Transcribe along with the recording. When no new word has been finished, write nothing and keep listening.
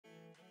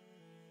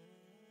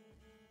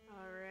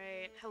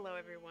Hello,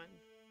 everyone.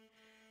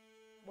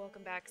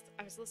 Welcome back.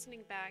 I was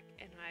listening back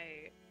and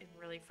I am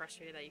really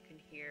frustrated that you can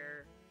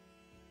hear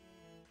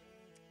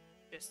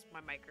just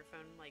my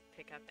microphone like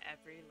pick up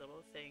every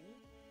little thing.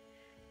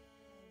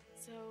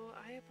 So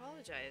I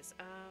apologize.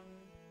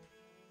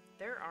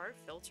 There are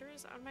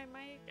filters on my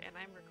mic and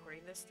I'm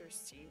recording this through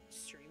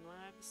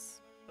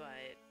Streamlabs,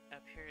 but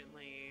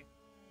apparently,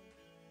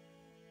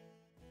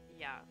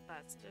 yeah,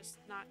 that's just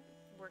not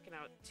working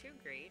out too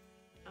great.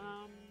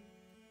 Um,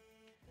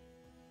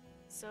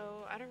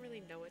 So I don't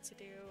really know what to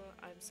do.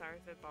 I'm sorry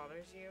if it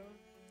bothers you.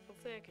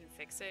 Hopefully I can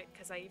fix it,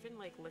 because I even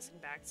like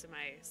listened back to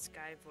my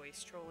Sky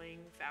voice trolling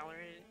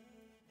Valorant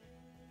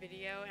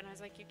video and I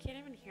was like, you can't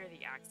even hear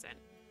the accent.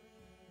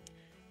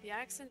 The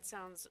accent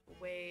sounds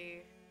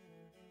way,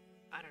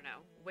 I don't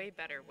know, way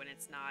better when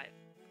it's not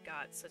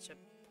got such a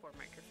poor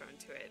microphone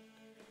to it.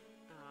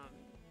 Um,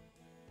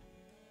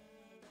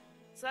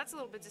 so that's a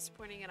little bit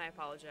disappointing and I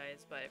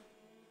apologize, but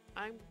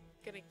I'm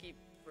gonna keep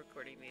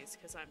recording these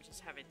because I'm just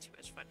having too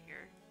much fun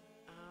here.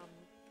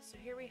 So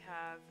here we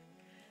have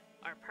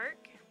our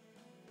park.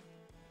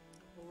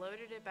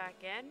 Loaded it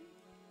back in.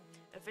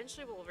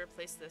 Eventually we'll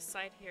replace this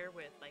side here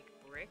with like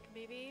brick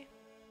maybe.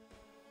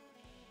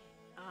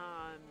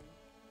 Our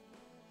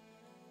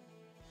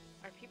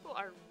people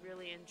are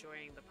really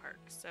enjoying the park,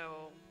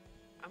 so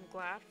I'm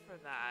glad for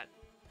that.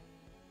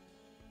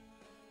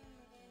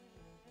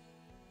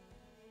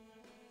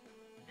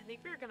 I think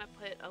we're gonna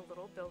put a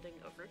little building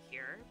over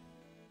here.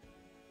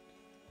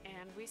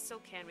 And we still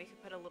can. We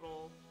could put a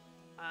little,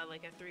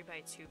 like a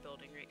 3x2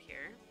 building right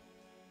here.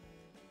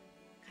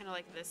 Kind of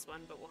like this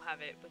one, but we'll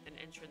have it with an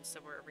entrance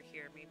somewhere over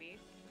here, maybe.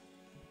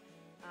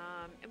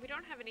 And we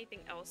don't have anything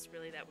else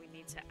really that we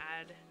need to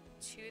add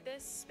to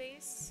this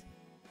space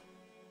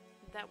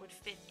that would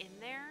fit in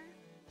there.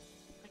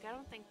 Like, I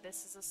don't think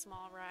this is a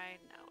small ride.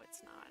 No,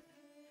 it's not.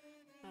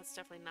 That's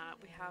definitely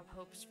not. We have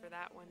hopes for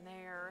that one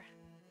there.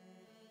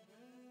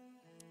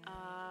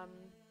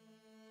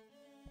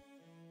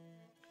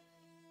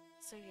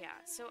 So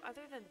yeah, so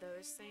other than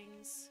those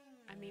things,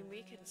 I mean,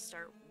 we can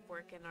start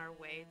working our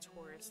way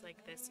towards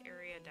like this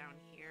area down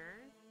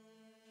here.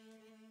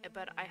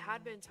 But I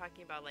had been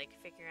talking about like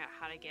figuring out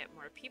how to get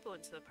more people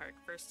into the park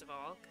first of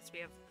all, because we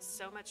have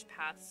so much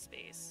path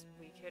space.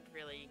 We could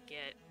really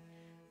get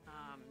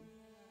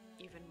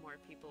even more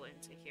people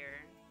into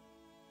here.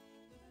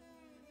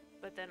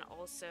 But then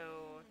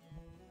also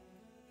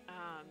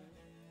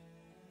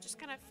just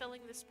kind of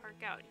filling this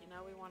park out, you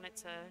know, we want it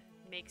to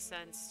make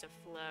sense, to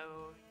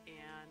flow,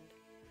 and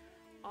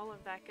all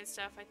of that good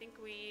stuff. I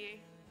think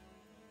we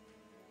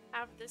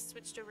have this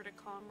switched over to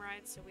column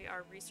ride, so we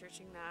are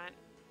researching that.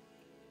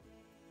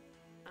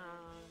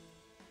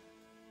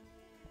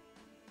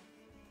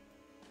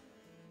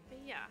 But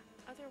yeah,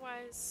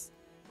 otherwise,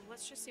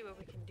 let's just see what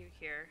we can do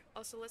here.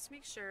 Also, let's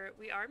make sure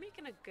we are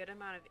making a good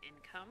amount of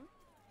income.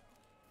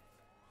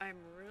 I'm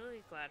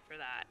really glad for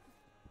that.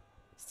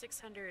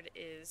 600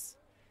 is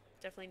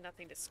definitely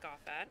nothing to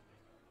scoff at.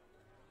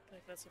 I feel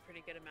like that's a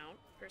pretty good amount,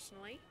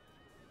 personally.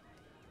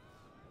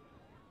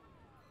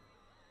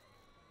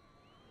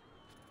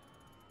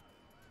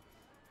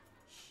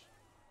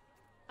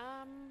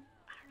 I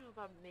don't know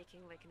about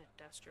making like an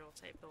industrial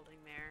type building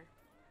there.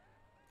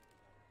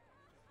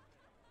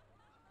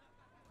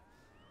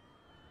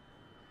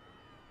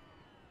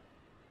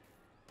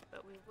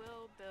 But we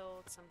will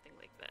build something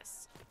like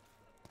this.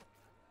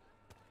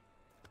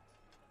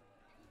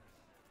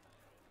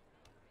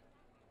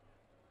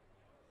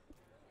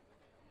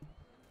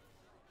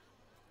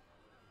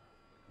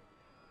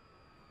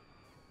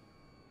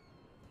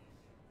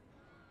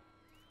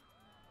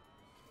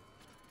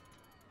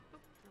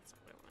 That's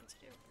not what I wanted to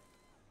do.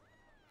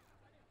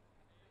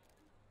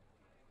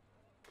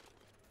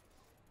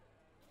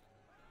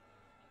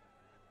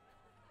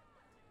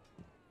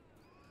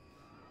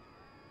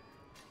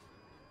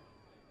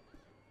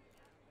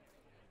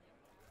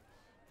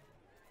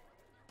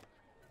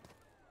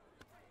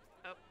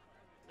 Oh,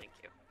 thank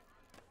you.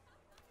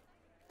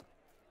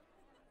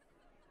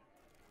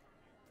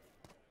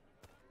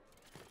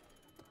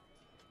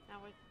 Now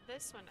with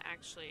this one,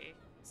 actually,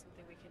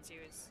 something we could do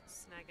is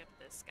snag up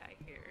this guy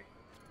here.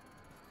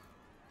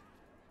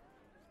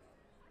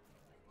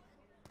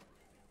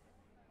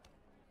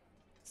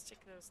 Stick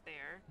those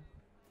there.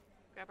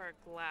 Grab our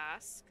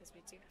glass, because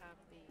we do have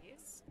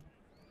these.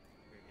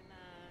 We're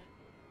gonna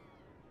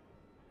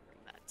bring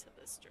that to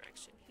this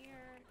direction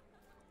here.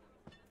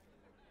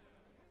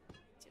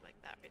 Do like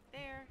that right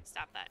there.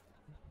 Stop that.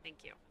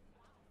 Thank you.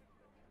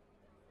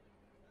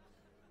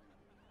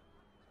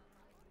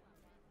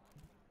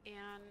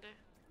 And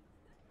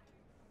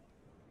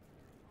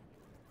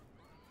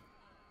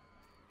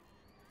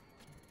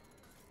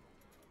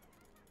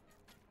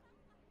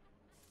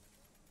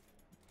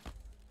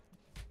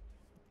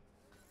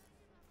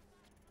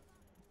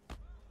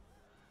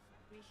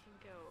we can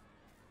go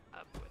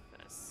up with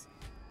this.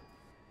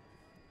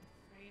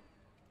 Right?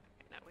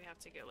 Okay, now we have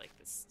to go like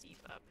this steep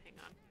up. Hang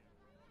on.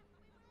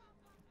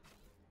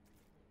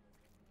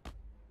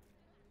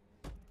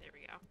 There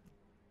we go.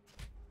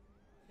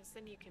 Because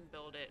then you can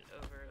build it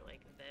over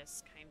like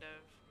this, kind of.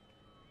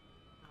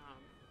 I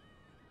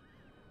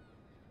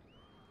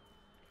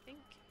think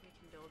we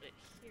can build it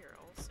here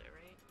also,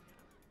 right? Yeah.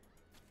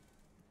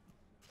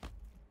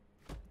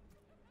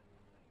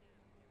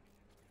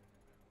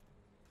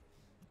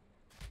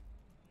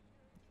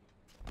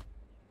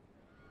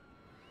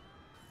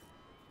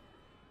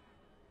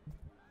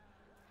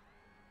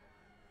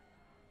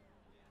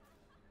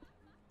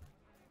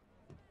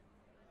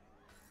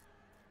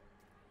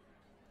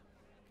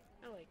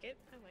 I like it.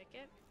 I like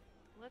it.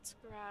 Let's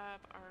grab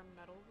our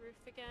metal roof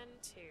again,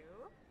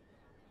 too.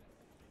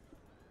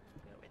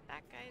 Go with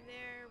that guy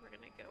there. We're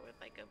gonna go with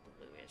like a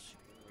bluish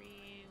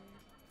green.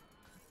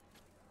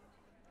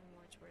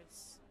 More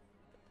towards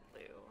the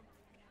blue.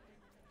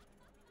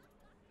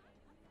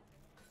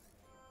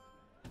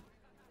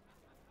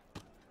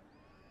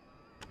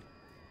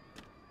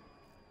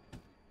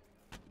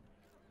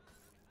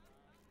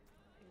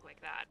 Think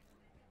like that.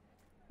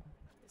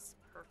 This is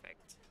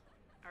perfect.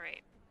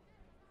 Alright.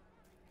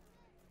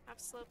 Half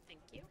slope,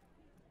 thank you.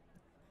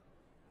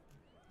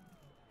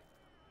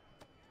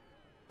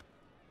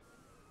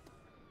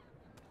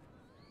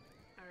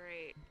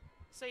 Alright,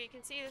 so you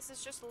can see this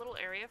is just a little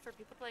area for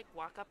people to like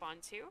walk up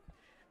onto.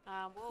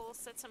 We'll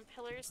set some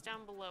pillars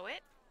down below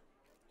it.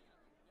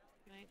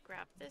 I'm gonna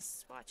grab this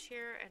swatch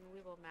here and we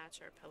will match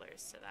our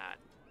pillars to that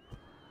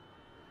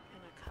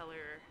kind of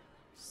color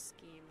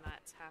scheme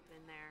that's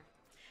happening there.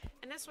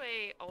 And this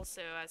way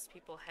also, as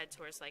people head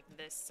towards like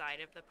this side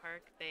of the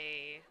park,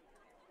 they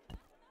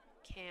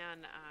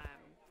can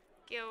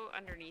go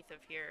underneath of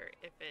here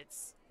if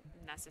it's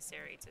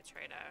necessary to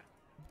try to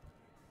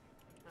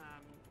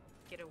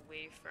get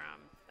away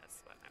from,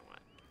 that's what I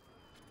want,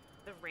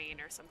 the rain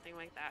or something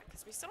like that,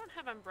 because we still don't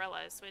have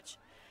umbrellas, which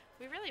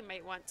we really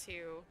might want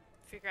to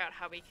figure out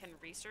how we can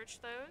research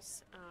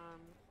those.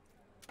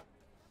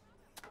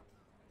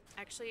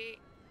 Actually,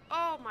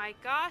 oh my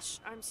gosh,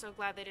 I'm so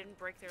glad they didn't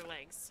break their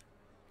legs.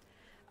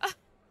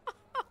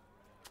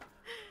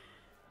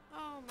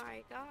 Oh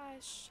my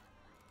gosh.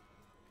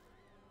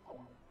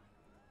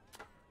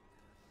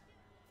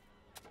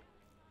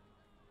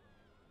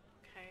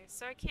 Okay,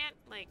 so I can't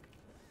like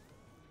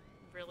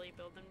really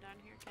build them down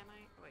here, can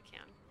I? Oh, I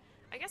can.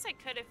 I guess I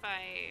could if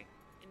I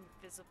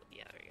invisible.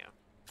 Yeah, there you go.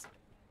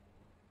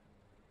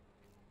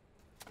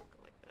 Go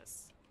like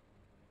this.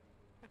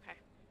 Okay.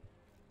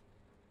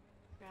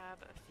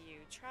 Grab a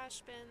few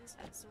trash bins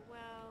as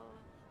well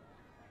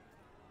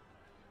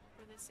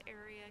for this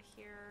area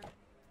here.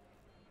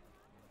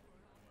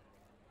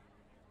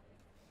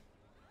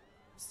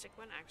 Stick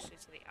one actually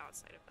to the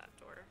outside of that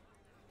door.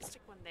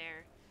 Stick one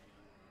there.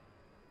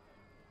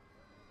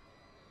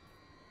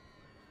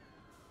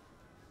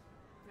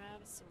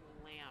 Grab some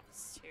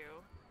lamps too.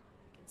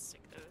 You can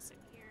stick those in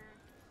here.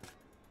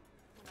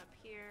 One up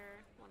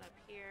here, one up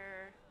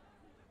here.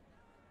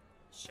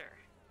 Sure.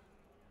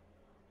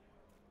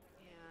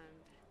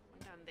 And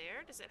one down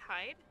there. Does it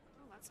hide?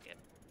 Oh, that's good.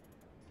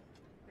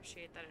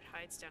 Appreciate that it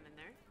hides down in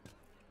there.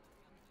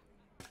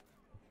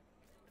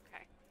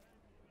 Okay.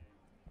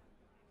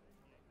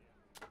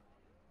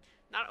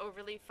 Not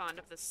overly fond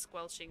of the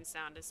squelching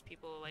sound as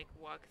people like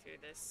walk through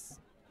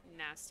this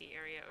nasty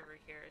area over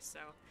here,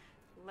 so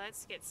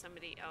let's get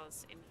somebody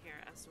else in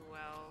here as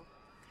well,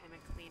 kind of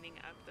cleaning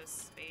up this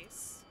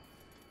space.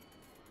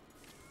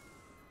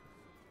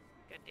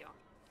 Good deal.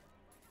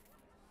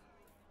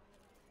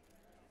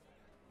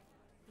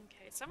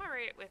 Okay, so I'm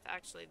alright with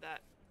actually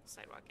that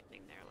sidewalk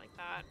ending there like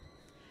that.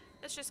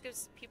 This just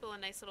gives people a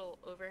nice little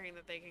overhang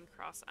that they can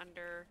cross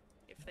under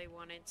if they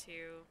wanted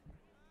to.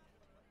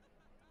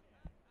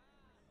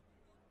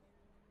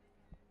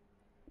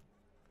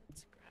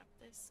 Let's grab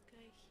this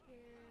guy here.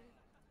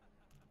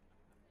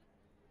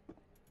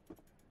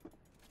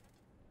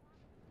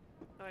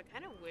 Oh, I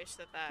kind of wish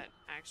that that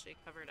actually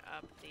covered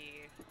up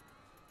the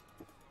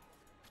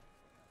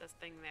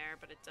thing there,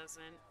 but it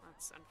doesn't.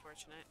 That's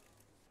unfortunate.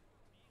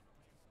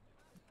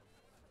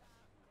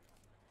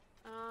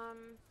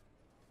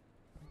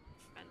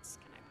 Fence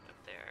can I put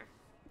up there?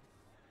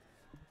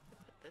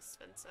 Put this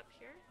fence up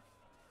here.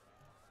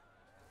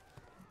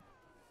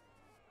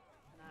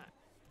 That,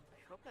 I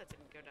hope that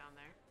didn't go down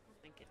there. I don't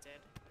think it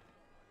did.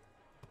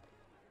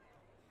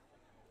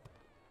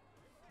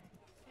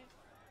 Okay.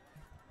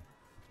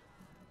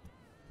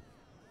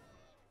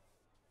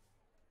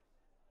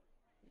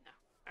 No.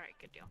 Alright,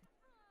 good deal.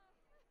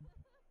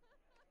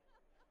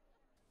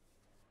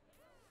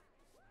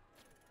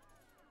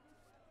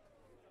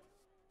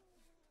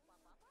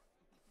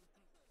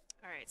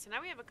 Alright, so now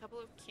we have a couple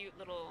of cute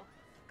little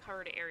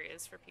covered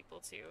areas for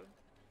people to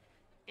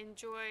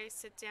enjoy,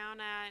 sit down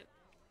at.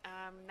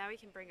 Now we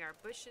can bring our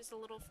bushes a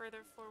little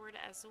further forward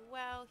as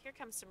well. Here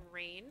comes some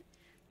rain,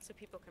 so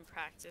people can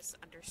practice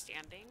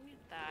understanding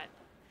that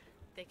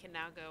they can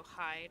now go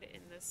hide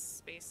in this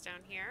space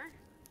down here.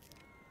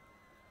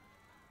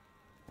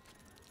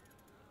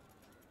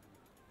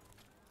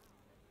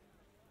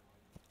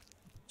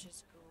 Which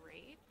is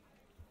great.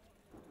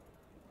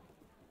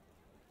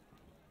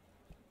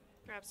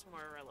 Grab some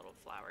more of our little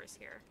flowers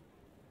here.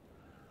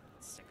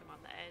 Stick them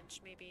on the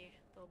edge, maybe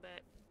a little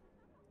bit.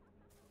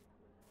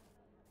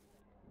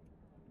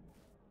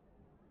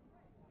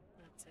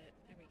 That's it.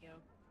 There we go.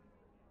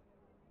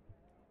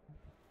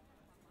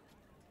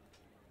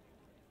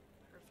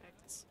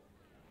 Perfect.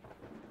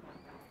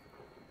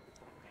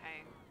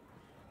 Okay.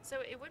 So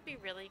it would be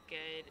really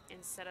good,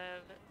 instead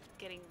of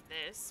getting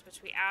this,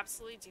 which we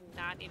absolutely do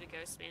not need a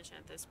ghost mansion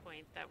at this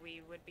point, that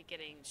we would be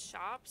getting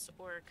shops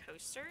or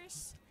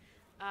coasters.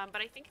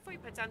 But I think if we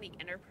put down the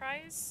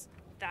Enterprise,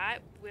 that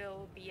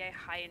will be a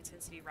high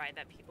intensity ride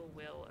that people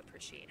will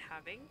appreciate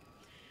having.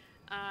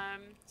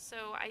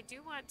 So I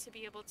do want to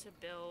be able to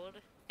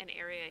build an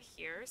area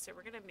here. So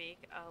we're going to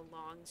make a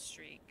long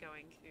street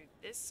going through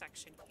this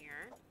section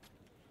here.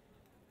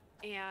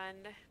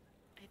 And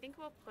I think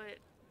we'll put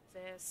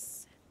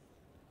this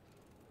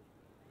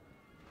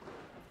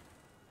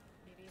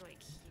maybe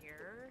like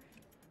here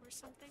or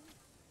something.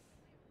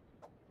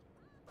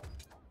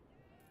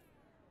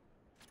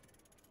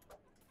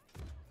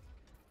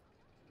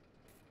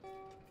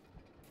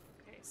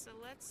 Okay, so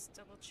let's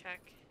double check.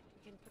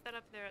 We can put that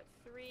up there at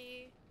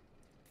 3.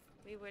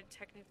 We would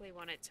technically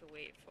want it to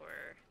wait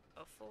for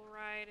a full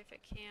ride if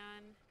it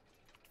can.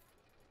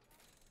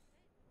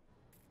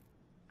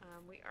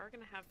 We are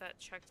going to have that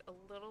checked a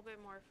little bit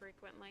more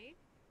frequently.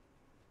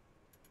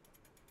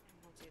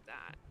 And we'll do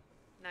that.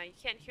 Now, you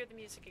can't hear the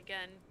music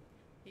again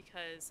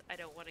because I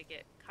don't want to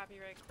get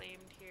copyright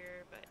claimed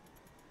here, but...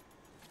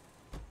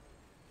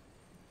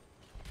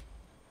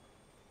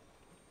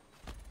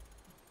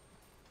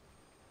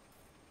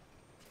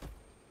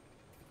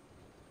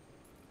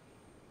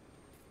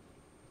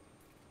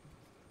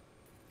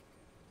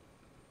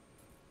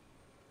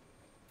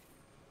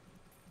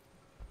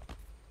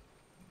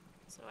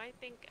 So I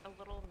think a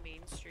little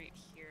Main Street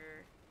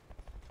here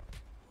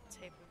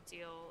type of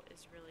deal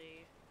is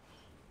really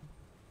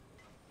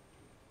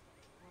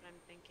what I'm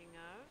thinking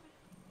of.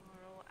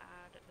 We'll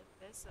add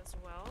this as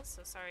well.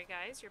 So sorry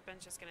guys, your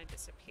bench is going to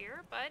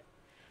disappear, but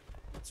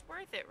it's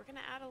worth it. We're going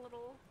to add a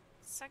little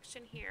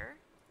section here.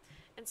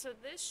 And so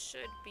this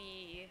should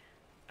be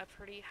a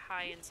pretty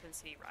high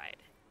intensity ride.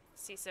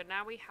 See, so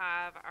now we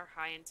have our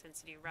high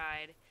intensity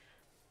ride.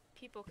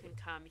 People can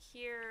come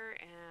here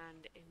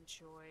and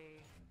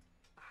enjoy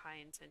high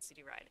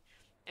intensity ride.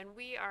 And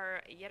we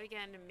are yet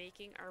again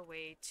making our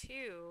way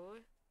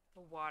to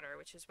the water,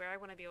 which is where I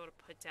want to be able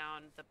to put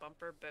down the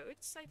bumper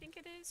boats, I think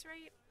it is,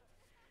 right?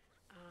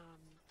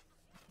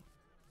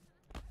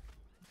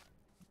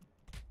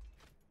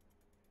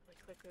 Really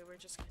quickly, we're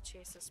just going to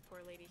chase this poor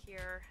lady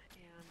here,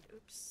 and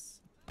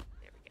oops,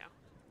 there we go.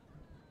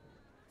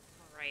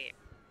 Alright.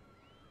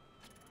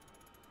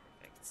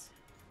 Perfect.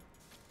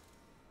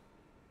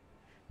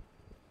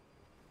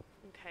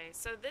 Okay,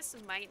 so this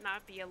might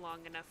not be a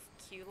long enough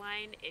queue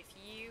line. If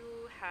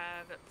you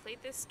have played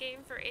this game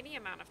for any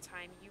amount of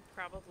time, you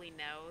probably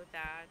know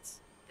that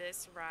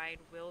this ride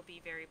will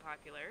be very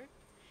popular.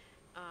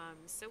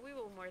 So we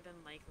will more than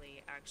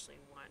likely actually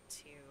want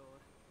to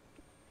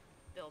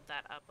build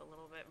that up a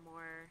little bit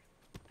more.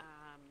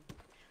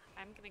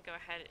 I'm going to go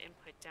ahead and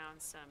put down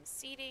some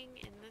seating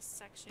in this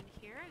section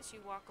here as you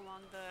walk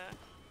along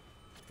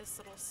this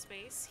little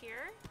space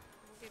here.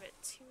 We'll give it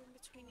 2 in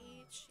between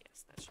each.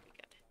 Yes, that should be good.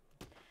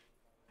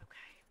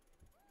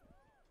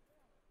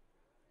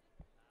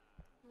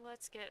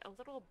 Let's get a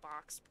little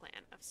box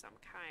plan of some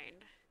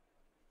kind.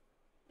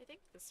 I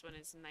think this one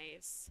is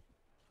nice.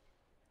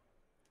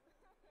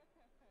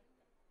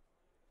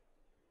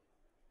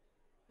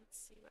 Let's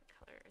see, what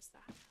color is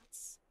that?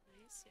 That's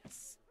nice,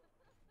 yes.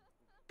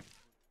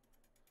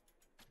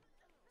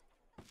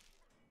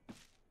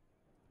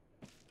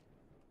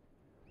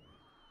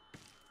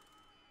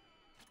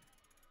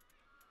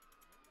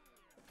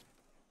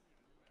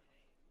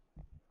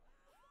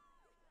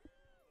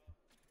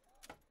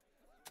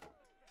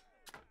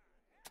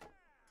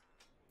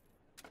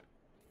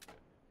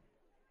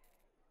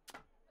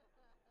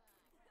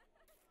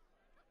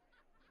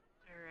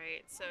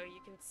 So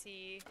you can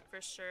see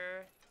for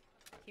sure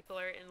people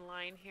are in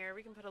line here.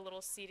 We can put a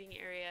little seating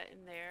area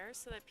in there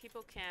so that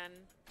people can,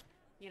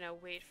 you know,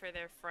 wait for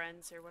their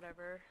friends or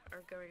whatever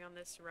are going on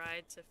this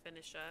ride to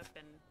finish up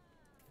and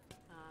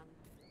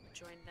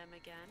join them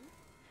again.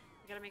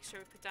 We gotta make sure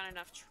we put down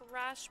enough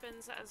trash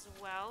bins as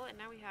well. And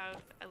now we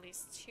have at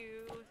least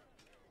 2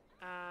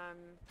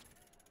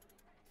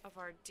 of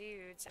our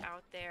dudes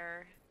out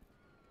there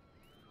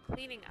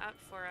cleaning up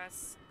for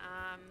us.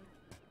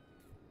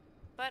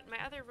 But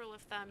my other rule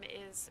of thumb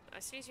is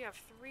as soon as you have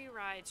 3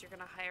 rides, you're going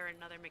to hire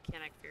another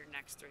mechanic for your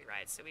next 3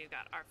 rides. So we've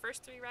got our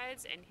first 3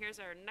 rides, and here's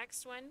our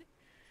next one.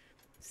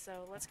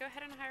 So let's go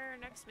ahead and hire our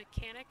next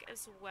mechanic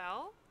as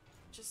well,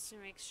 just to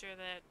make sure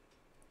that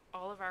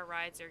all of our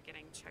rides are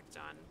getting checked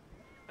on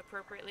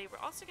appropriately. We're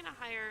also going to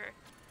hire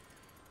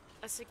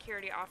a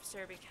security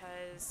officer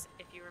because,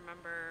 if you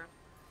remember,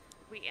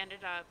 we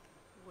ended up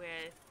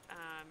with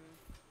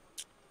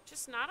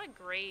just not a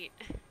great...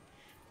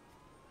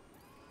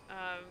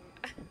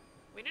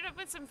 we ended up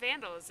with some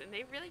vandals, and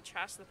they really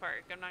trashed the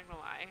park, I'm not gonna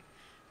lie.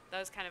 That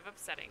was kind of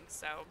upsetting,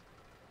 so...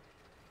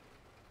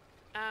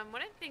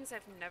 One of the things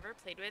I've never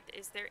played with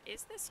is there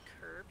is this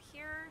curb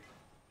here.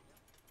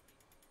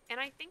 And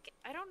I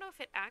don't know if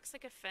it acts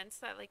like a fence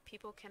that like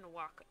people can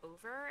walk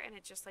over and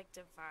it just like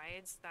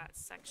divides that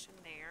section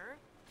there.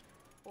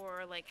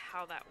 Or like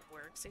how that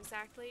works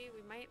exactly.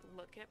 We might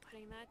look at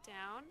putting that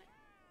down.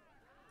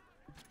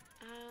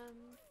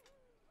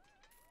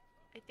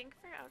 I think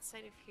for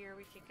outside of here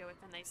we could go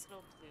with a nice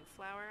little blue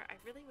flower. I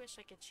really wish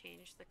I could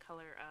change the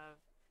color of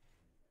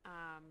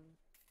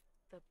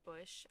the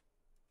bush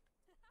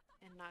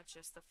and not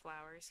just the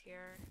flowers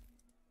here.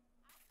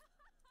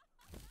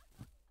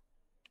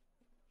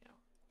 Go.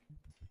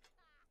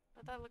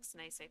 But that looks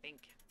nice, I think.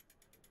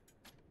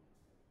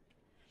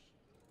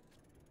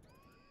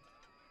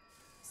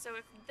 So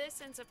if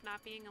this ends up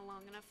not being a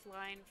long enough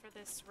line for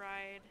this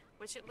ride,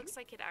 which it looks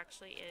like it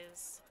actually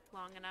is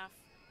long enough.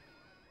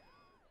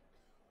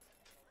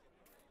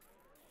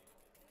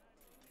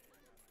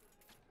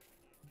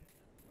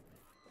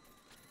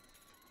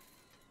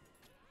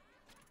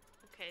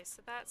 Okay,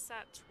 so that's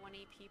at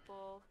 20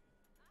 people,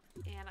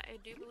 and I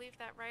do believe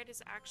that ride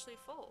is actually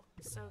full,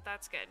 so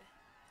that's good.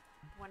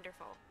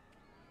 Wonderful.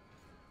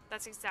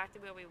 That's exactly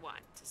what we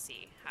want to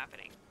see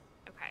happening.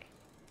 Okay.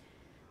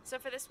 So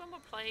for this one, we'll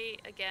play,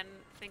 again,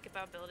 think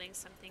about building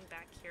something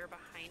back here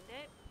behind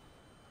it,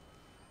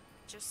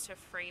 just to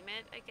frame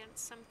it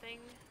against something.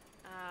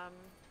 I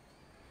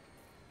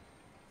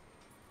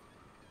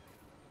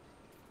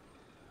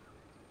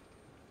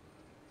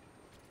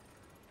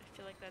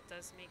feel like that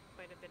does make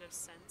quite a bit of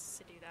sense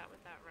to do that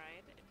with that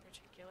ride in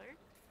particular.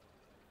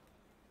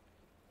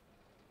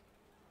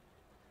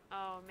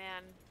 Oh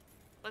man,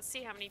 let's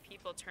see how many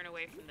people turn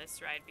away from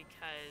this ride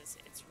because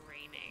it's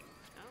raining.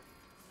 Oh,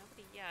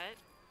 nobody yet.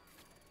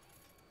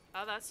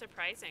 Oh, that's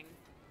surprising.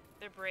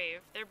 They're brave.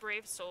 They're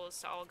brave souls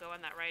to all go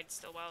on that ride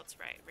still while it's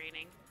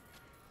raining.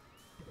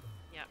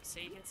 Yep, so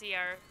you can see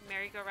our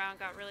merry-go-round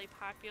got really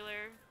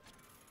popular.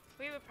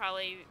 We would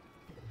probably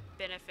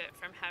benefit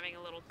from having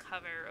a little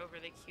cover over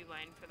the queue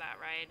line for that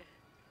ride.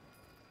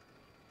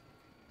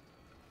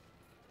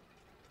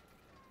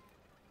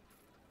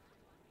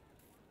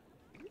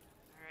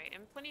 Alright,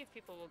 and plenty of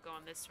people will go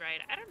on this ride.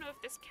 I don't know if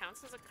this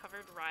counts as a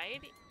covered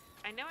ride.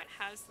 I know it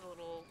has the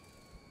little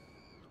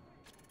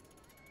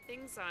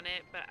things on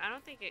it, but I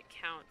don't think it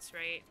counts,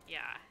 right?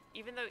 Yeah,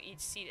 even though each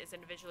seat is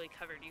individually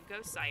covered, you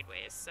go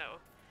sideways, so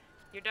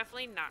you're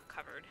definitely not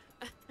covered.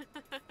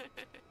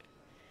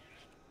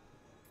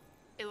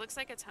 It looks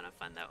like a ton of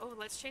fun, though. Oh,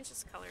 let's change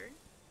this color.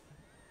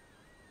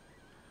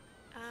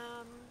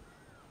 I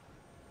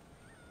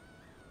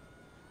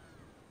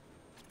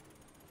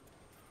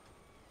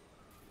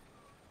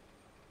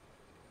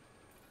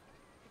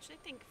actually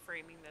think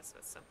framing this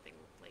with something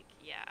like,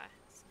 yeah,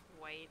 some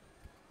white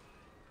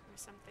or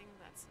something,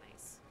 that's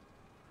nice.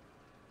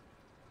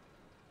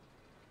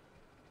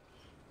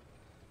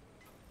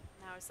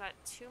 Now, is that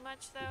too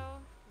much, though?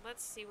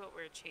 Let's see what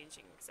we're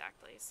changing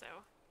exactly, so...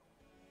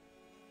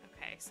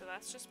 Okay, so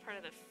that's just part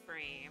of the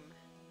frame.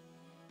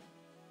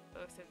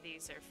 Both of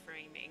these are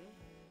framing.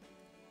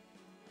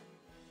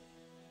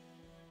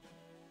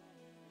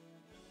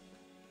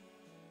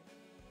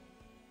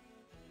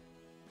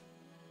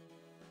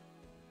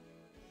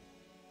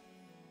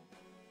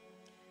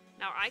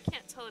 Now, I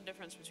can't tell the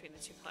difference between the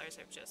two colors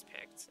I've just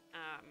picked,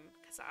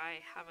 because I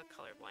have a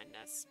color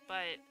blindness,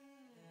 but...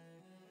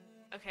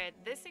 Okay,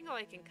 this angle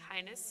I can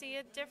kind of see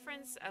a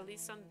difference, at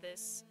least on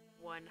this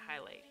one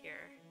highlight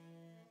here.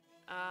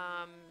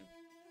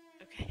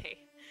 Okay,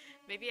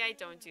 maybe I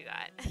don't do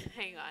that.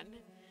 Hang on.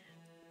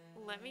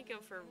 Let me go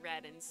for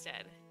red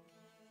instead.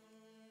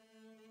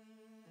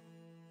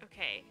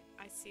 Okay,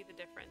 I see the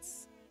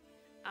difference.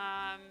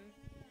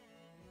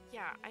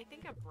 Yeah, I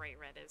think a bright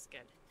red is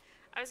good.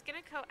 I was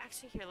gonna go,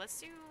 actually here, let's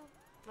do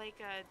like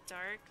a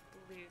dark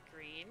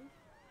blue-green.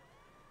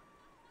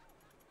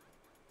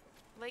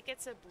 Like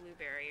it's a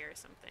blueberry or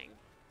something.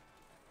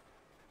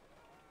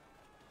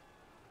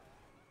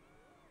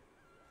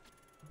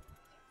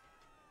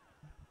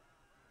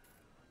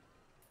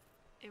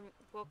 And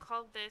we'll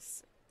call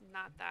this,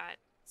 not that,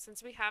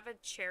 since we have a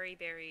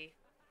Cherryberry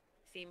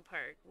theme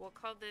park, we'll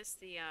call this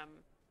the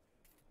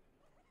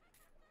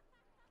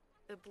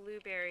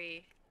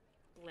blueberry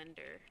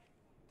blender.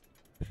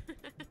 I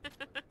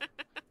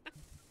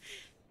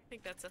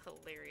think that's a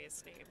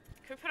hilarious name.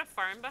 Could we put a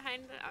farm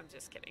behind it? I'm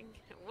just kidding.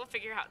 We'll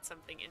figure out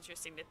something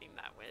interesting to theme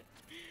that with.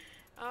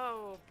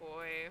 Oh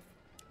boy.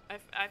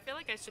 I feel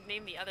like I should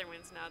name the other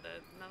ones now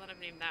that I've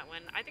named that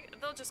one. I think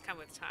they'll just come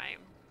with time.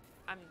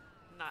 I'm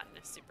not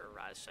in a super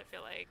rush, I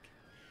feel like.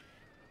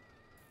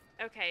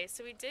 Okay,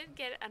 so we did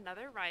get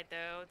another ride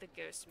though, the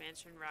Ghost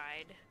Mansion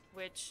ride,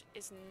 which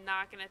is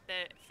not gonna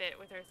fit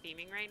with our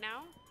theming right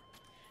now.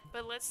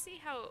 But let's see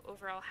how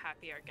overall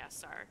happy our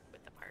guests are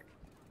with the park.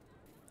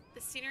 The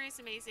scenery is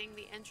amazing,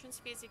 the entrance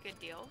fee is a good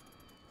deal,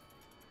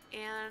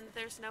 and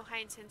there's no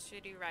high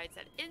intensity rides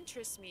that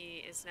interest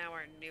me is now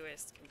our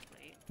newest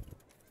complaint.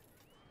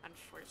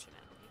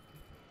 Unfortunately.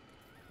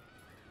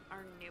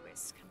 Our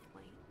newest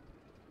complaint.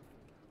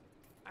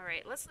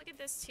 Alright, let's look at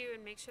this too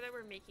and make sure that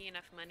we're making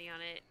enough money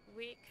on it.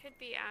 We could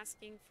be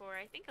asking for,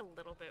 I think, a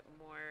little bit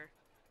more.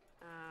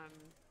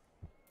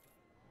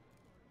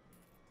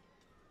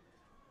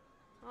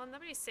 Well,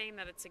 nobody's saying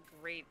that it's a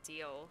great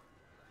deal.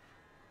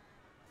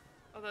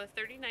 Although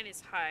 39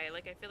 is high.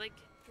 Like, I feel like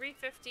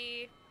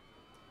 350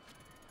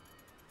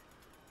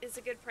 is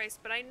a good price,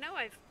 but I know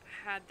I've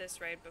had this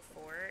ride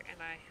before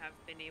and I have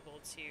been able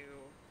to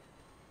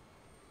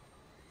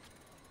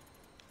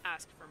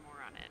ask for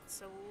more on it.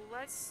 So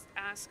let's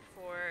ask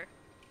for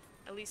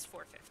at least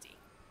 450.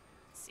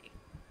 Let's see.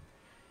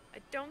 I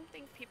don't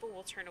think people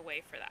will turn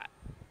away for that.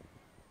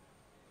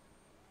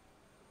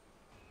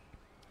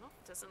 Oh,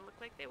 doesn't look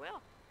like they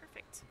will.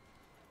 Perfect.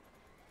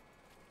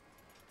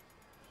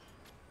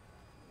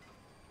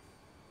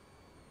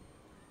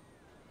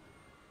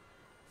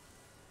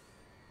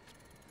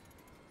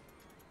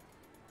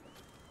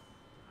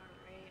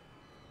 Alright.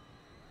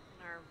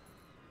 Our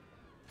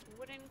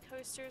wooden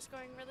coaster is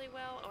going really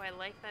well. Oh, I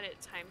like that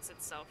it times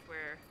itself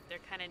where they're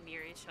kind of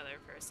near each other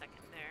for a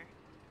second there.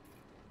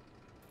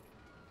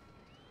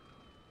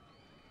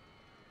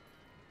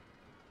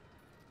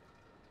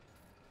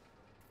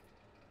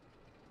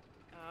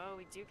 Oh,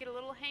 we do get a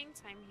little hang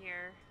time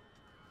here.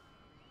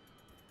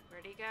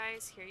 Ready,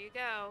 guys? Here you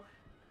go.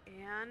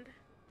 And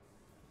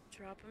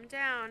drop them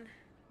down.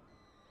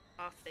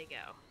 Off they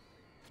go.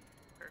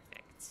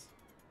 Perfect.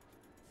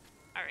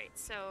 Alright,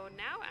 so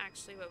now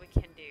actually what we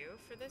can do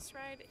for this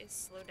ride is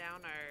slow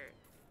down our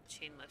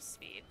chain lift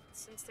speed.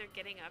 Since they're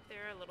getting up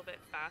there a little bit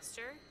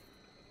faster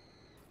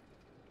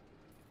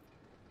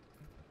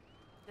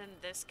than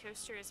this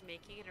coaster is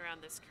making it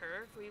around this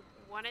curve, we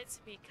want it to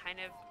be kind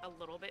of a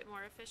little bit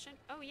more efficient.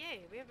 Oh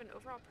yay, we have an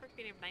overall perk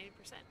rating of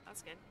 90%.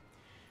 That's good.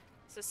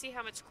 So see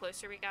how much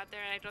closer we got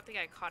there? And I don't think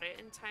I caught it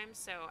in time,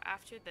 so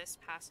after this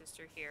passes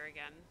through here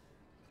again,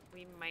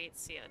 we might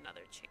see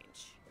another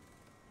change.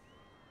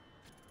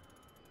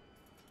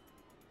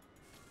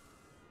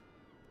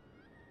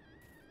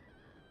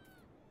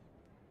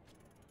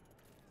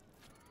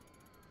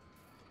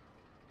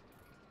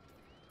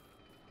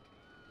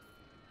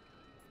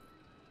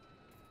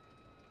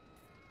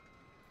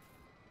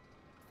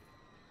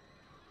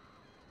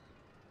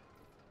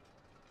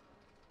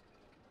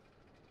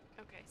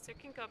 Okay, so it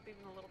can go up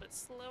even a little bit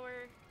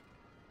slower.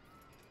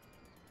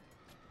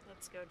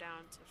 Let's go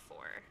down to 4.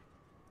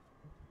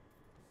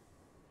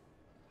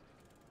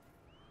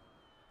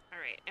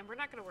 Alright, and we're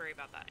not going to worry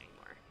about that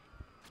anymore.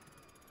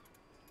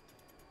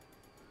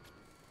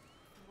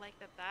 I like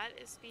that that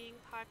is being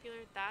popular.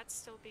 That's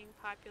still being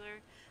popular.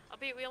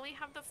 Albeit we only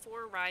have the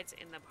 4 rides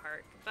in the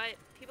park, but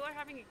people are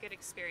having a good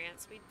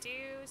experience. We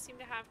do seem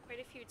to have quite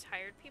a few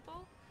tired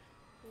people.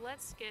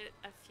 Let's get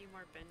a few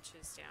more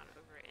benches down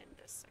over in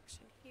this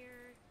section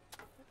here.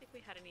 I don't think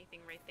we had anything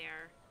right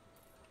there.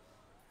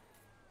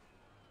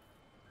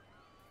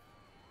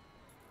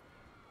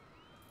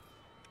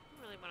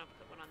 I really want to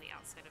put one on the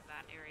outside of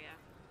that area.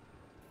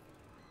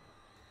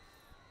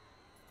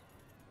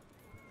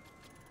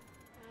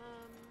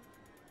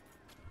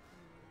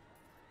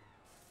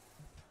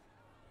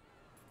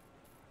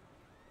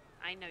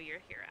 I know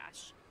you're here,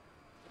 Ash.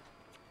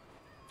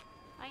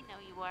 I know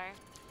you are.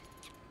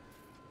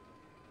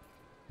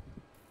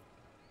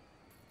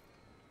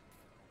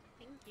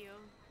 Thank you.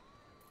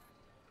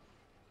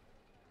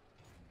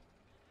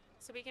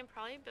 So we can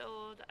probably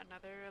build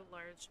another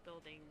large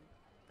building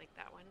like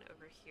that one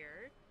over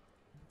here.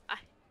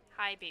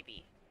 Hi,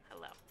 baby.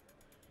 Hello.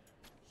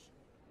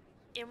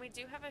 And we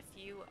do have a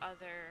few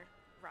other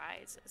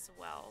rides as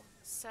well.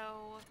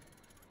 So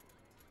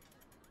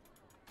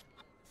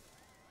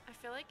I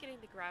feel like getting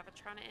the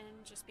Gravitron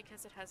in, just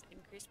because it has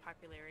increased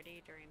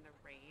popularity during the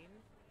rain,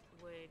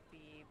 would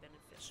be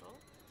beneficial.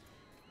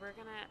 We're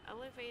gonna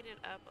elevate it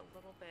up a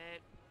little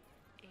bit,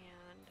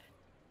 and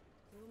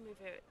we'll move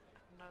it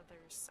another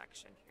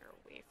section here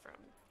away from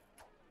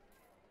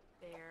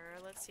there.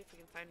 Let's see if we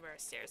can find where our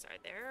stairs are.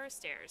 There are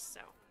stairs,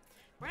 so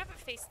we're gonna have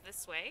it face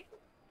this way.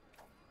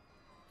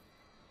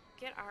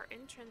 Get our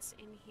entrance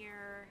in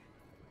here,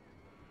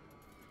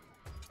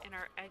 and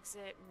our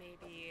exit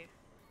maybe.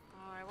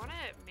 Oh, I want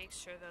to make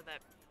sure though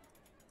that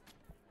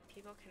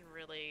people can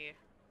really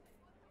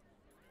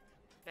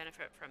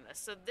benefit from this.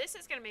 So this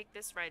is going to make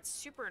this ride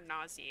super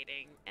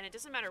nauseating, and it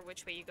doesn't matter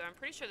which way you go. I'm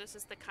pretty sure this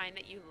is the kind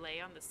that you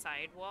lay on the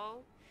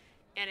sidewall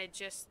and it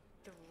just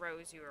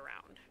throws you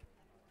around.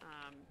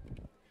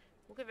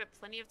 We'll give it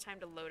plenty of time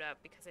to load up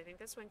because I think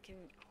this one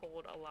can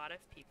hold a lot of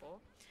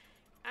people.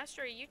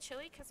 Astro, are you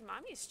chilly? Because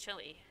mommy's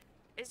chilly.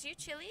 Is you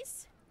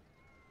chillies?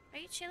 Are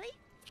you chilly?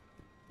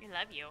 I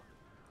love you.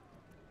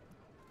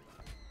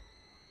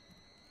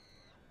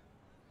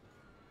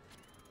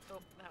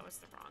 Oh, that was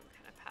the wrong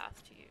kind of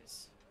path to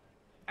use.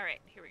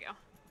 Alright, here we go.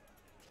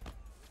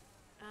 I'm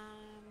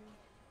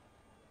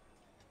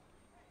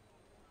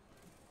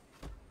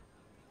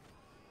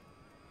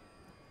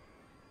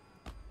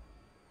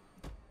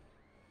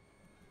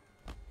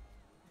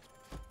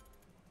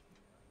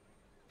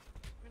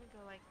gonna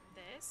go like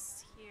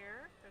this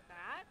here for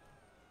that.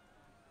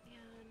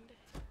 And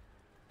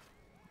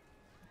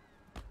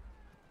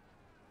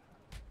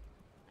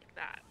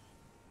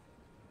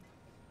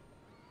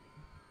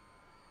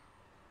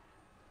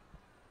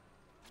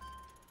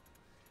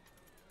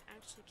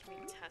Actually, can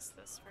we test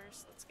this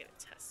first? Let's get it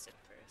tested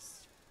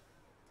first.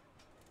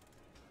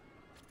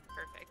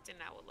 Perfect, and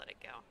now we'll let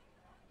it go.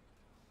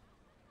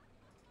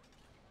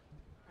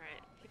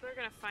 Alright, people are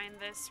gonna find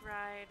this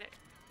ride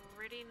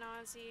pretty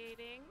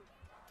nauseating.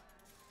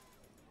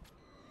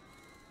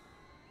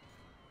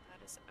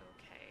 That is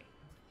okay.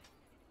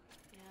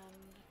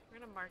 And we're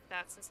gonna mark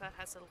that since that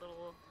has a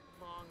little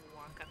long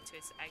walk up to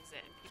its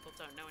exit and people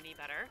don't know any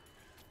better.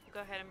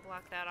 We'll go ahead and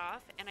block that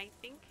off. And I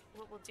think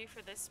what we'll do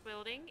for this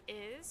building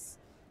is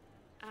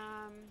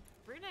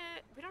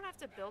we don't have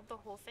to build the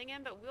whole thing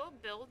in, but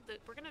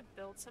we're gonna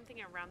build something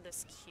around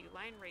this queue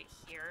line right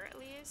here at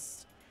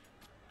least.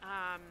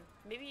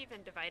 Maybe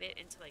even divide it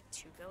into like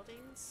 2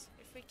 buildings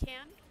if we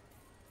can.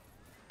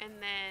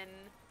 And then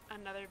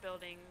another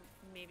building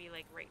maybe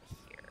like right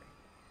here.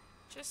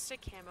 Just to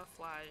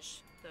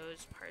camouflage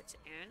those parts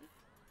in.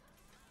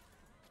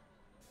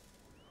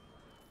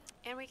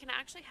 And we can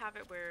actually have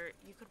it where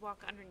you could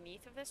walk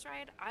underneath of this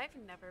ride. I've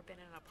never been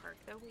in a park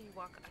though where you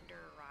walk under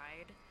a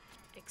ride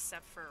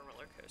except for a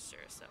roller coaster.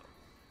 So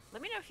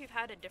let me know if you've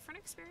had a different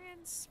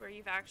experience where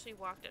you've actually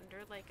walked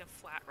under like a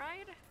flat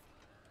ride.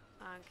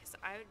 Because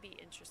I would be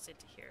interested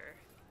to hear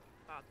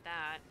about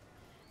that.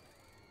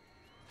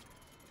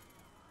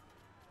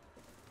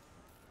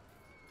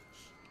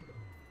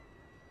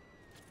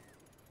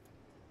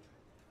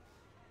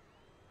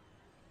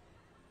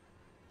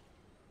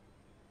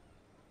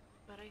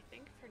 But I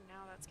think for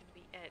now that's going to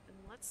be it. And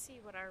let's see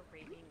what our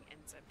rating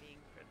ends up being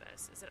for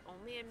this. Is it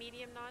only a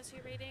medium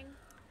nausea rating?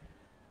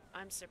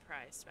 I'm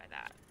surprised by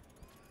that.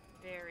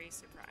 Very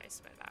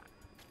surprised by that.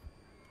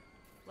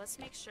 Let's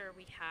make sure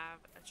we have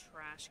a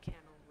trash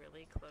can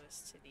really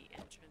close to the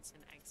entrance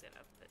and exit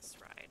of this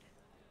ride.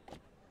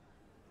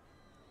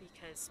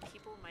 Because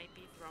people might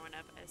be throwing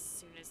up as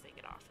soon as they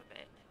get off of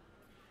it.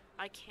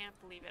 I can't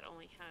believe it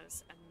only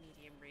has a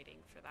medium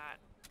rating for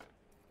that.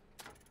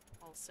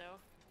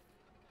 Also,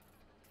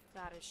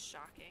 that is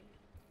shocking.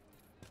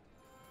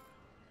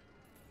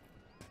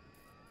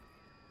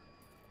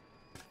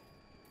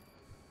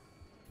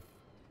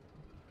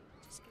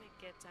 Just gonna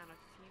get down a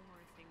few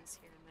more things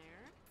here and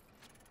there.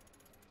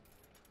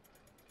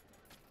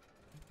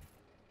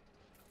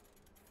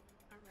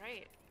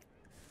 Alright.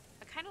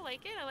 I kind of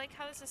like it. I like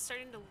how this is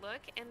starting to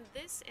look, and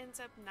this ends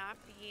up not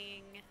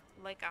being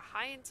like a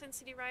high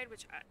intensity ride,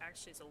 which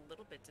actually is a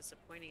little bit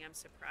disappointing. I'm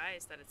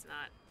surprised that it's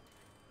not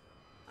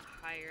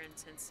a higher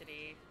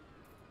intensity.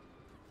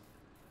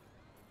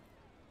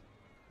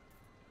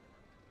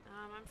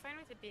 I'm fine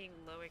with it being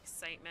low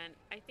excitement.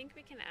 I think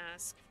we can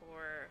ask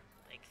for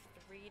like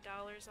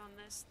 $3 on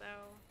this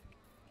though.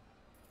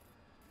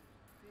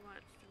 We want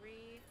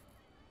 3.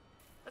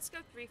 Let's go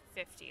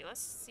 $3.50.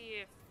 Let's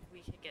see if we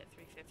could get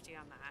 $3.50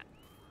 on that.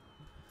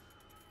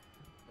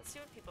 Let's see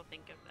what people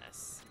think of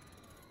this.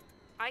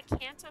 I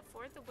can't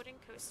afford the wooden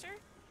coaster?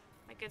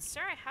 My good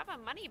sir, I have a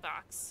money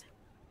box.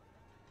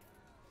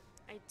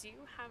 I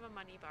do have a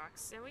money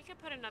box. And we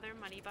could put another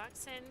money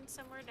box in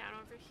somewhere down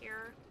over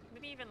here.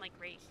 Maybe even like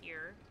right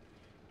here.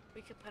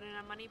 We could put in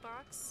a money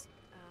box.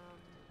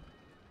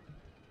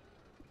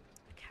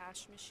 A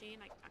cash machine.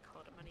 I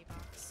call it a money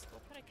box.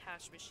 We'll put a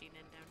cash machine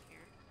in down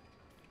here.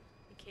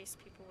 In case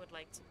people would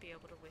like to be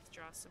able to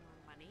withdraw some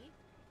more money.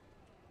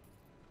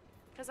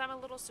 Because I'm a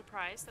little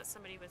surprised that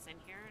somebody was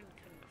in here and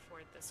couldn't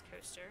afford this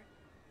coaster.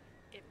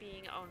 It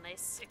being only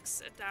 $6.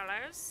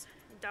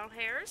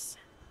 Dollars.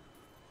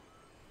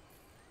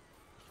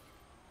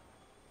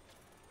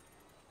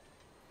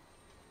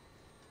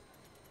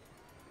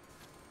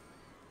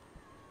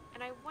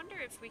 And I wonder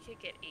if we could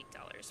get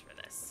 $8 for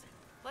this.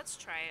 Let's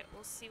try it.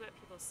 We'll see what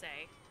people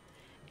say.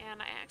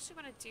 And I actually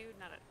want to do,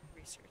 not a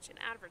research, an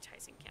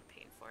advertising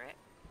campaign for it.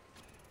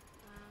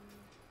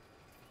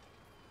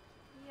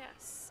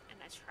 Yes, an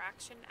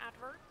attraction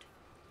advert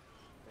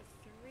for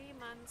 3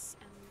 months.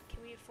 And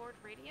can we afford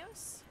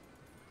radios?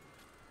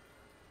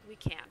 We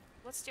can.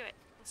 Let's do it.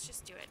 Let's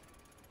just do it.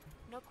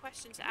 No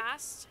questions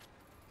asked.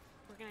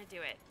 We're gonna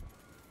do it.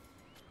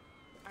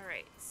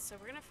 Alright, so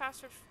we're gonna fast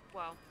forward.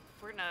 Well,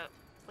 we're gonna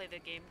play the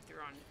game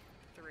through on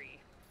 3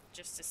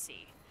 just to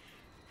see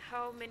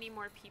how many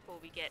more people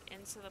we get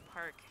into the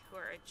park who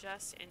are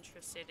just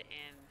interested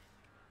in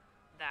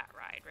that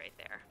ride right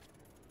there.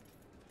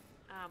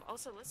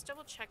 Also, let's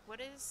double check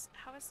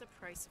how is the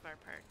price of our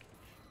park.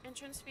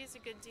 Entrance fee is a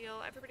good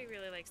deal. Everybody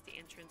really likes the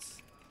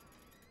entrance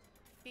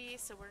fee,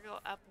 so we're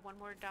going up $1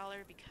 more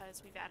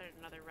because we've added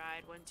another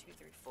ride. 1, 2,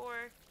 3,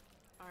 4.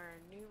 Our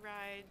new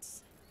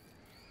rides.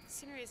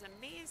 Scenery is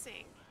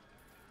amazing.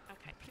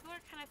 Okay, people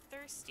are kind of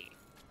thirsty.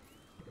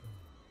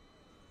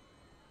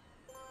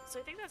 So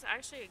I think that's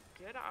actually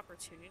a good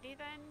opportunity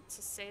then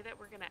to say that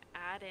we're going to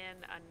add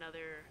in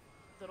another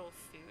little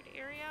food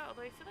area,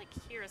 although I feel like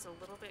here is a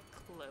little bit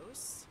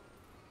close.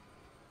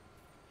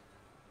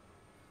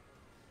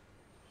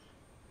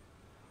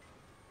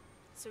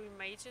 So we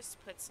might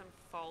just put some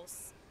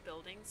false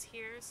buildings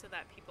here so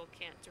that people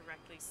can't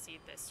directly see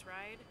this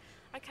ride.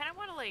 I kind of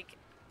want to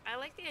I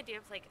like the idea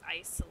of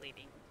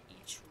isolating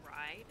each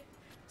ride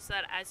so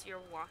that as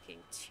you're walking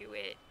to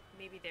it,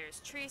 maybe there's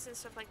trees and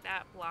stuff like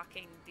that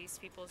blocking these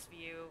people's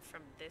view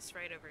from this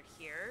right over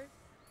here.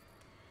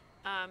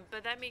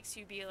 But that makes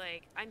you be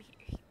like, I'm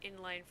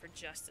in line for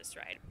just this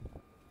ride.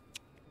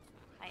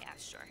 Hi,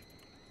 Ashtor.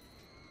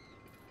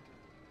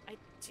 I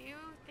do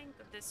think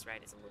that this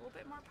ride is a little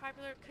bit more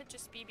popular. It could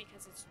just be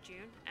because it's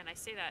June, and I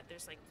say that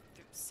there's like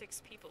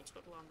 6 people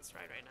total on this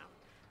ride right now.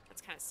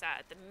 That's kind of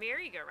sad. The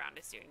merry-go-round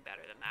is doing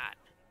better than that.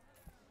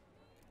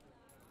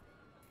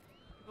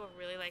 People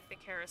really like the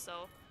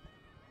carousel.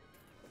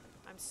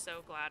 I'm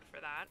so glad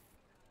for that.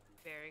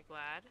 Very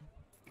glad.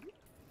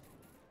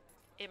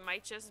 It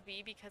might just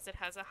be because it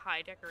has a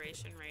high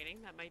decoration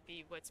rating. That might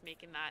be what's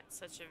making that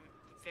such a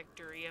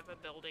victory of a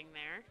building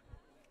there.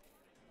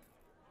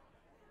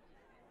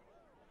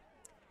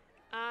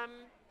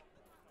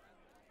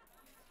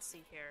 Let's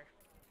see here.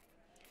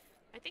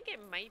 I think it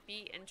might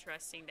be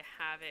interesting to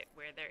have it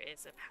where there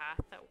is a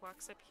path that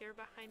walks up here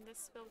behind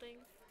this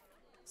building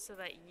so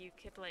that you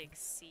could like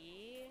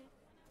see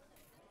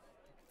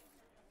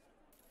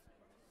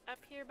up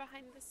here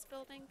behind this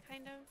building,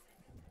 kind of.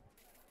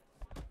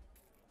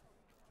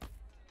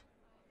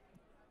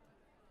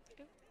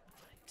 Ooh,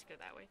 I like to go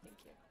that way, thank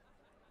you.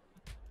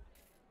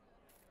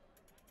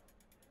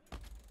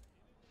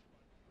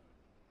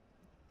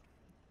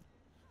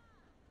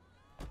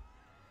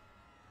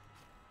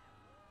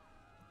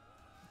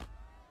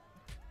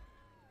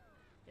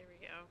 There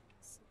we go.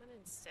 So then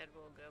instead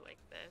we'll go like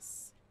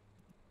this.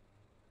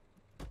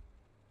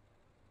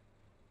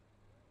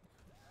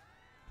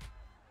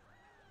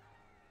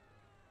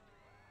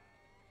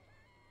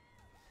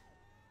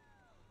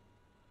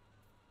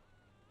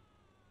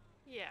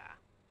 Yeah.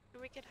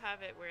 And we could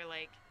have it where,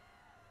 like,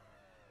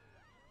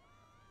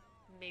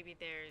 maybe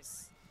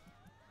there's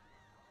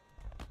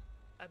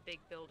a big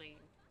building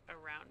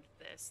around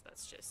this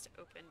that's just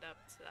opened up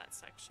to that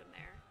section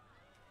there.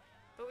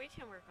 But we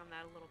can work on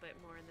that a little bit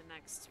more in the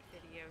next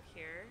video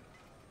here.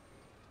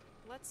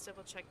 Let's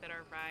double check that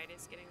our ride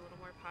is getting a little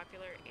more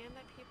popular and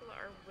that people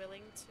are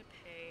willing to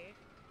pay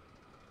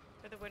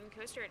for the wooden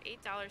coaster at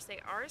 $8. They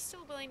are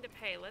still willing to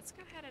pay. Let's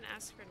go ahead and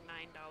ask for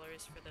 $9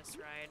 for this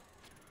ride.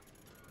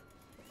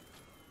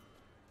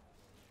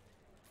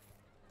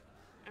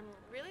 I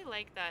really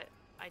like that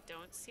I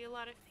don't see a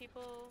lot of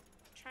people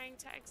trying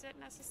to exit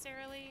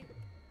necessarily.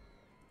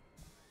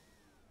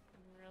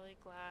 I'm really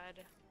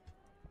glad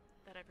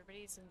that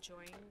everybody's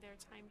enjoying their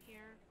time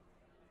here.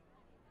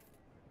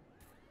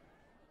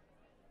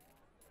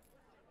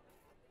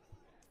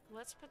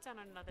 Let's put down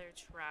another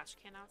trash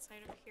can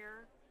outside of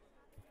here.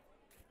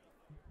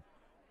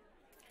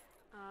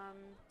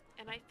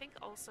 And I think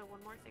also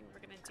one more thing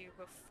we're gonna do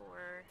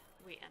before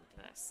we end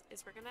this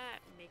is we're gonna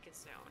make a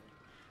zone.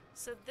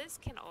 So this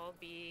can all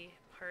be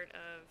part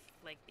of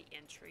like the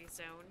entry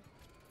zone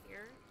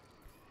here.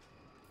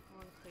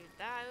 We'll include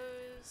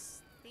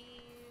those,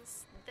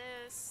 these,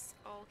 this,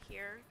 all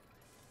here.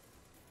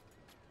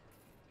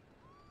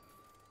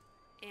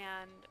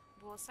 And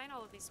we'll assign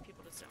all of these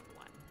people to zone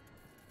 1,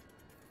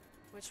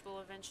 which we'll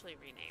eventually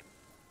rename.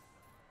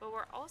 But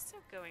we're also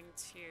going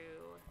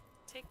to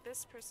take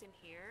this person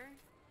here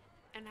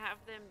and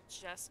have them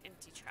just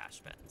empty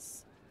trash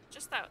bins.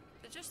 Just that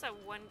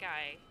one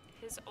guy,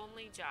 his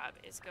only job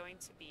is going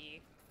to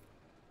be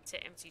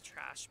to empty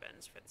trash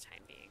bins for the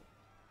time being.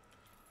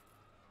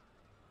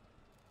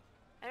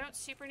 I don't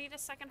super need a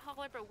second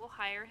hauler, but we'll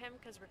hire him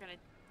because we're gonna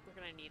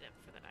need him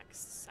for the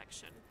next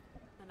section,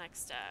 the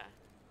next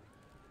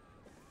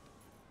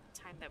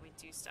time that we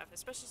do stuff.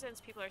 Especially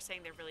since people are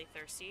saying they're really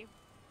thirsty.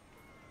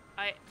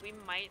 We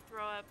might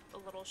throw up a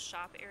little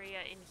shop area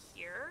in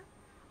here.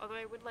 Although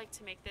I would like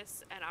to make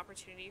this an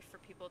opportunity for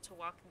people to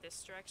walk in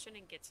this direction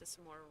and get to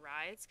some more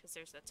rides, because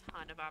there's a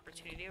ton of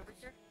opportunity over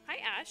here. Hi,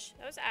 Ash.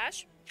 That was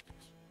Ash.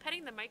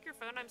 Petting the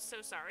microphone. I'm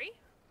so sorry.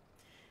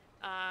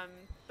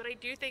 But I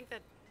do think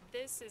that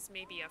this is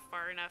maybe a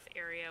far enough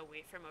area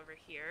away from over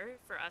here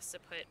for us to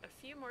put a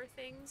few more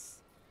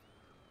things.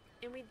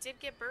 And we did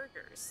get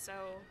burgers,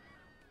 so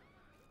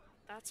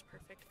that's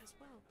perfect as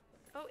well.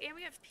 Oh, and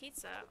we have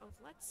pizza. Oh,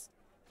 let's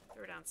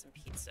throw down some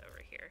pizza over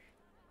here.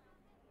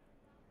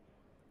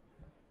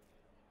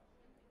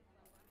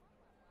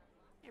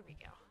 There we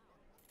go.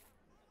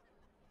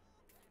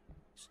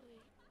 Actually,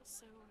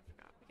 also, I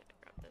forgot, we gotta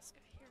grab this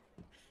guy here.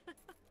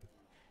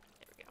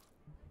 There we go.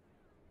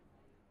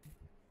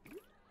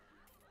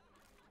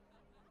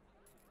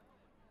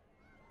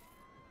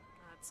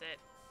 That's it.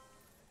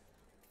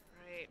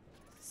 Right.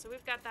 So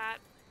we've got that.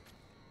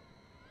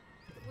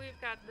 We've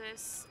got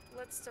this.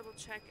 Let's double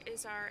check.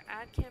 Is our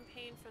ad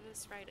campaign for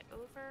this ride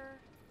over?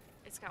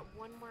 It's got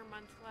 1 more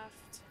month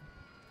left.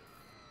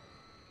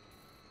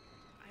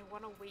 I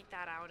want to wait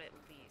that out at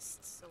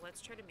least. So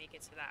let's try to make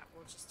it to that.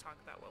 We'll just talk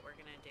about what we're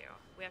going to do.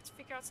 We have to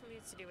figure out something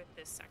to do with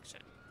this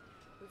section.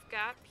 We've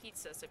got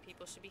pizza, so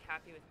people should be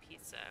happy with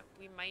pizza.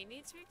 We might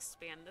need to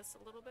expand this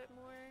a little bit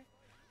more.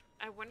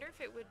 I wonder if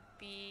it would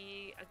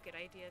be a good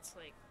idea to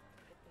like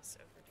put this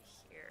over to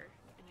here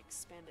and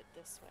expand it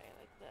this way,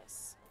 like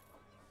this.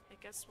 I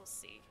guess we'll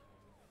see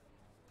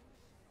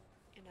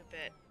in a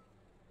bit.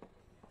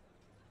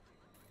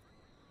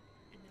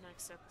 In a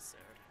next episode.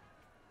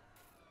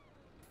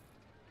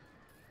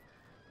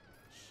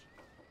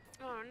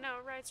 Oh no,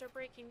 rides are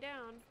breaking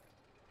down.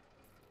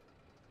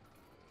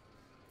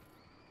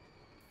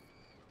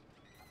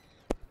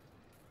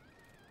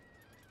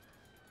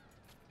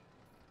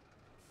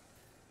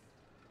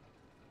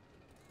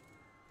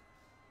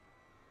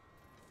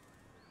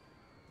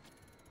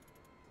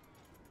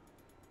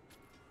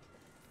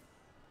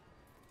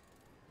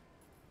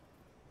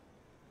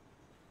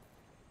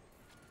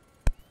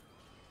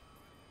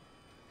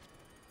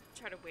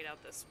 Try to wait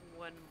out this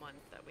 1 month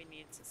that we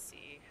need to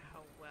see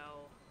how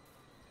well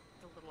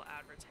the little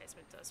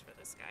advertisement does for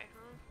this guy,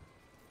 huh?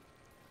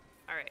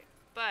 Alright,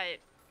 but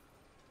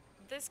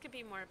this could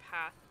be more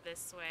path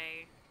this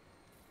way,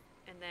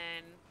 and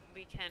then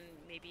we can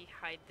maybe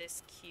hide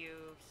this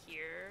queue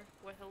here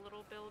with a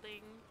little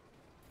building.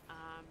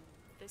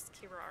 This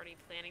queue we're already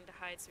planning to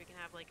hide, so we can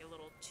have like a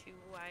little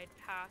 2-wide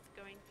path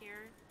going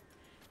here.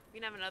 We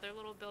can have another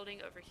little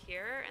building over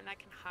here, and that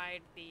can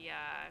hide the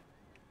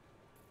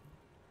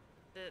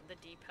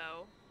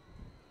depot.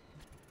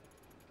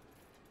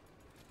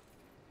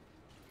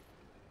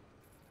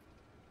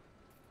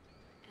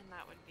 And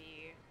that would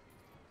be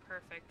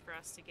perfect for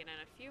us to get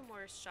in a few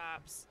more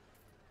shops.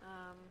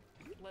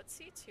 Let's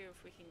see too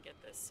if we can get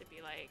this to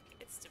be like,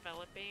 it's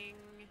developing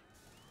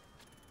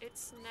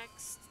its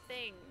next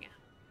thing.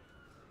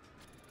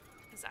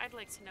 Because I'd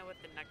like to know what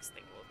the next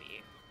thing will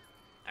be.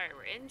 Alright,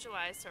 we're in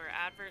July, so our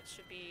advert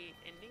should be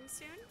ending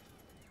soon.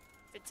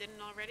 If it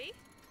didn't already.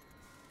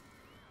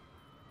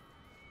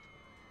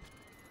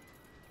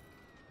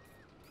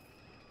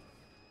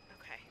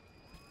 Okay.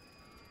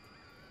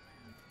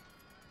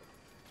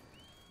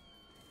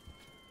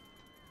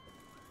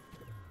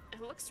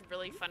 It looks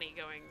really funny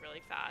going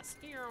really fast.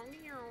 Meow,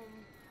 meow,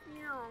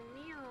 meow,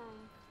 meow.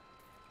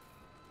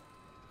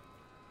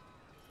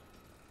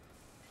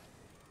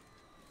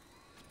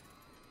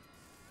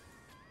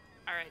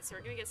 Alright, so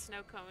we're gonna get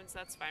snow cones,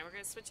 that's fine. We're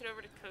gonna switch it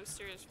over to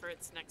coasters for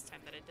its next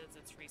time that it does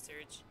its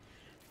research.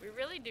 We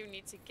really do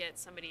need to get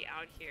somebody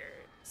out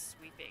here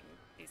sweeping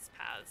these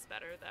paths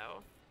better,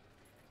 though.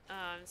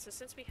 So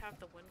since we have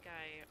the one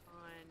guy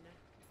on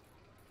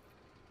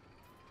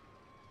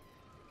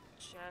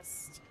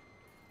just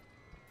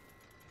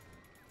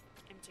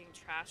emptying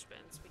trash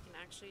bins, we can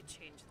actually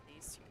change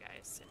these two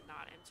guys to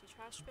not empty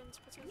trash bins,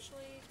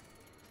 potentially.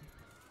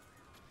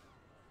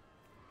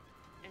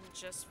 And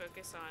just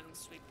focus on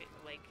sweeping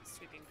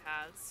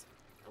paths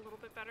a little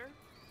bit better.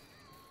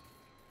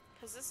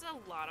 Because this is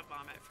a lot of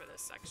vomit for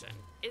this section.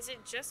 Is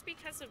it just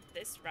because of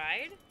this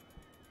ride?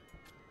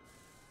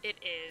 It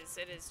is.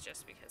 It is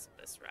just because of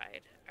this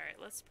ride. Alright,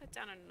 let's put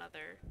down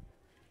another...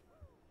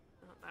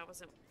 Oh, that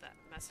wasn't that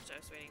message I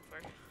was waiting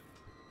for.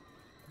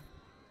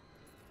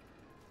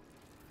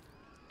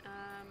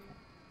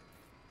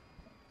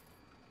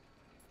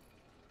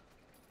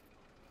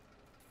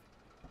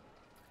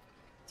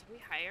 Did we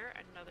hire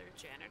another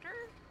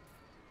janitor?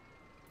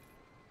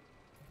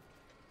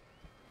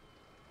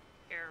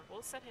 Here,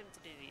 we'll set him to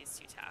do these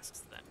 2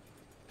 tasks then.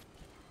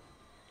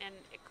 And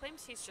it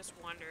claims he's just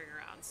wandering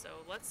around, so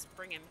let's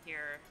bring him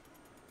here.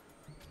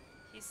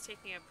 He's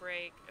taking a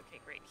break. Okay,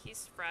 great.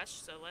 He's fresh,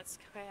 so let's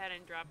go ahead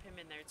and drop him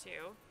in there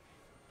too.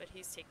 But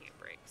he's taking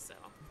a break, so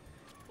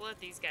we'll let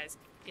these guys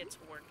get to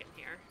work in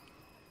here.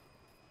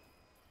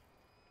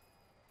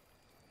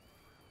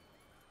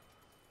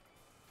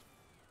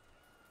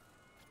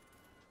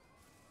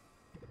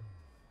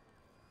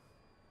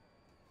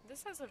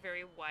 This has a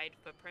very wide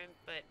footprint,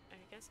 but I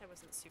guess I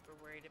wasn't super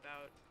worried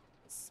about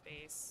the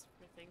space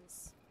for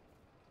things.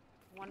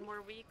 1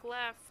 more week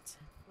left.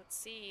 Let's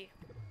see.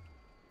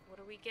 What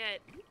do we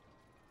get?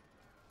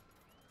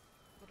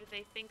 What do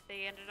they think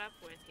they ended up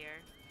with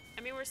here?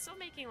 I mean, we're still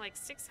making like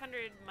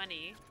 600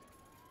 money,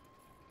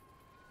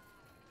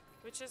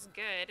 which is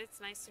good. It's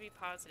nice to be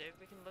positive.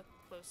 We can look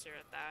closer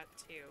at that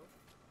too.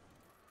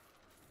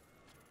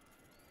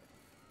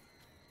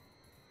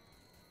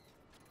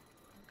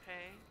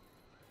 Okay.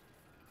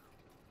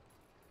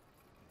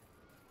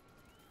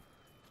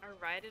 Our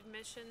ride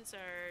admissions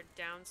are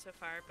down so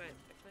far, but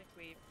I feel like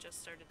we've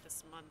just started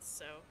this month,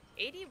 so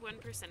 81%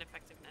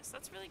 effectiveness.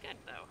 That's really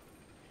good, though.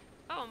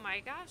 Oh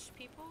my gosh,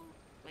 people,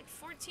 like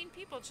 14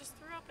 people just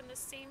threw up in the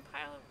same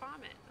pile of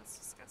vomit. That's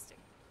disgusting.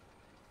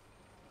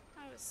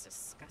 That was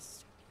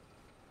disgusting.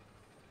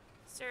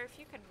 Sir, if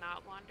you could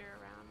not wander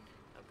around.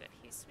 Oh good,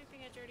 he's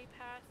sweeping a dirty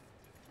path.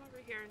 Come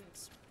over here and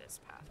sweep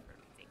this path for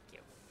me, thank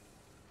you.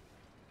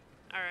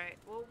 Alright,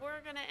 well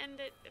we're gonna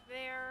end it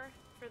there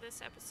for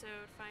this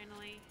episode,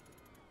 finally.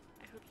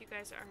 I hope you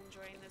guys are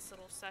enjoying this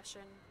little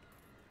session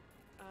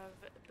of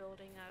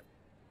building up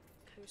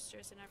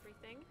coasters and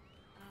everything,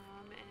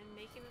 and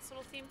making this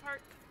little theme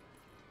park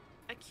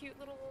a cute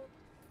little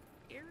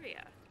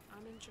area.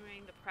 I'm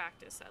enjoying the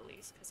practice, at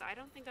least, because I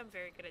don't think I'm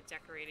very good at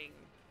decorating,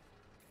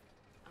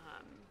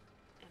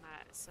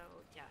 so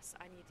yes,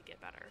 I need to get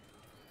better.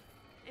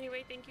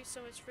 Anyway, thank you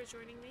so much for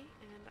joining me,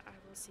 and I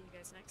will see you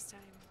guys next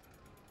time.